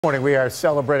Morning, we are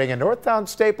celebrating a Northtown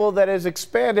staple that has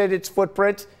expanded its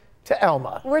footprint to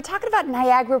Elma. We're talking about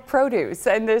Niagara Produce,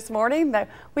 and this morning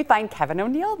we find Kevin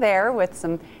O'Neill there with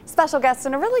some special guests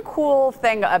and a really cool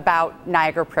thing about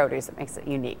Niagara Produce that makes it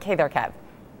unique. Hey there, Kev.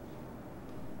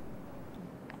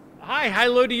 Hi,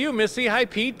 hello to you, Missy. Hi,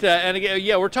 Pete. And again,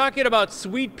 yeah, we're talking about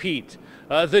Sweet Pete,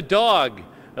 the dog,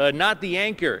 not the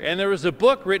anchor. And there was a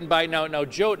book written by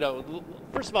Joe.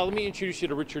 First of all, let me introduce you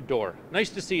to Richard Dorr. Nice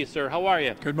to see you, sir. How are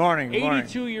you? Good morning. Good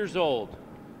 82 morning. years old.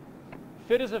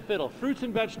 Fit as a fiddle. Fruits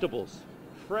and vegetables.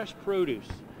 Fresh produce.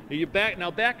 You back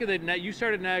in the you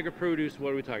started Niagara Produce.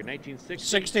 What are we talking? 1960.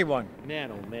 61.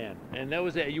 Man, oh man. And that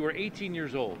was it. You were 18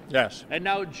 years old. Yes. And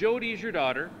now Jody is your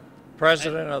daughter.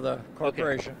 President of the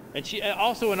corporation. Okay. And she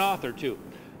also an author too.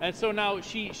 And so now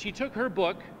she took her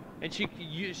book. And she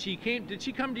came. Did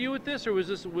she come to you with this, or was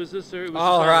this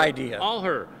all her idea? All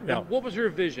her. Yeah. And what was her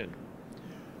vision?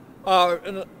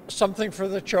 Something for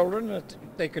the children that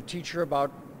they could teach her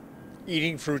about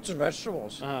eating fruits and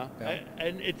vegetables. Yeah.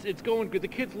 And it's going good. The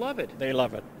kids love it. They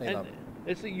love it. They love it.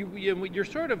 It's you're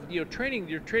sort of training.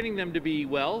 You're training them to be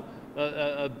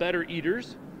better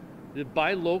eaters, to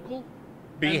buy local.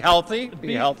 Be healthy.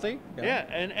 Be healthy. Yeah,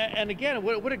 and again,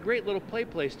 what a great little play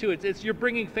place too. It's you're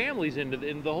bringing families into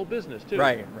the whole business too.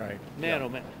 Right. Man, oh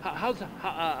man,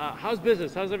 how's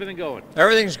business? How's everything going?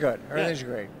 Everything's good. Everything's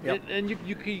great. Yep. And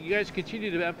you guys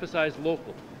continue to emphasize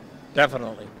local.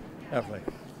 Definitely.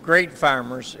 Great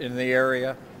farmers in the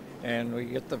area, and we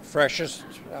get the freshest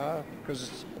because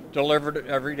it's delivered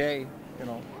every day.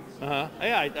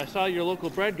 Yeah, I saw your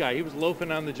local bread guy. He was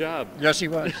loafing on the job. Yes, he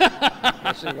was.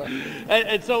 Yes, he was.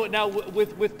 And so now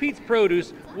with Pete's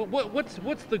Produce,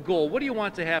 what's the goal? What do you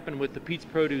want to happen with the Pete's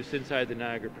Produce inside the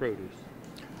Niagara Produce?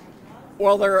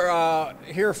 Well, they're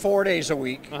here 4 days a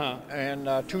week,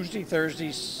 and Tuesday,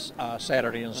 Thursday,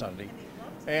 Saturday, and Sunday.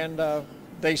 And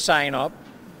they sign up,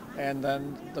 and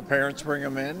then the parents bring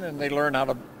them in, and they learn how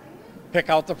to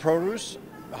pick out the produce,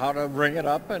 how to ring it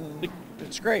up, and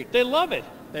it's great. They love it.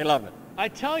 They love it. I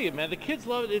tell you, man, the kids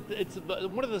love it. It's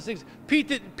one of those things. Pete,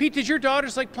 did your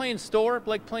daughters like playing store,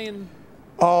 like playing?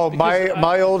 Oh,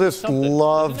 my oldest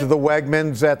loved the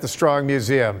Wegmans at the Strong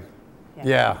Museum.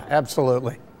 Yeah,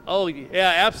 absolutely. Oh,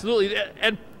 yeah, absolutely.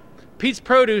 And Pete's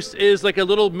Produce is like a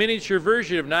little miniature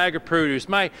version of Niagara Produce.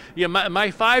 My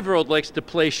 5-year-old likes to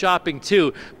play shopping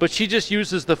too, but she just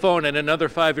uses the phone and another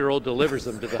 5-year-old delivers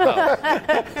them to the house.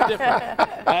 It's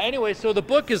different. Anyway, so the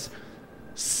book is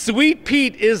Sweet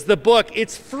Pete is the book.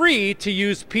 It's free to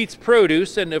use Pete's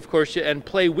Produce and of course and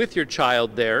play with your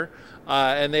child there.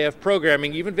 And they have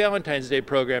programming, even Valentine's Day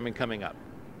programming coming up.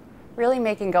 Really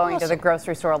making going to the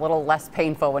grocery store a little less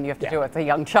painful when you have to do it with a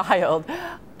young child.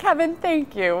 Kevin,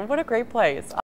 thank you. What a great place.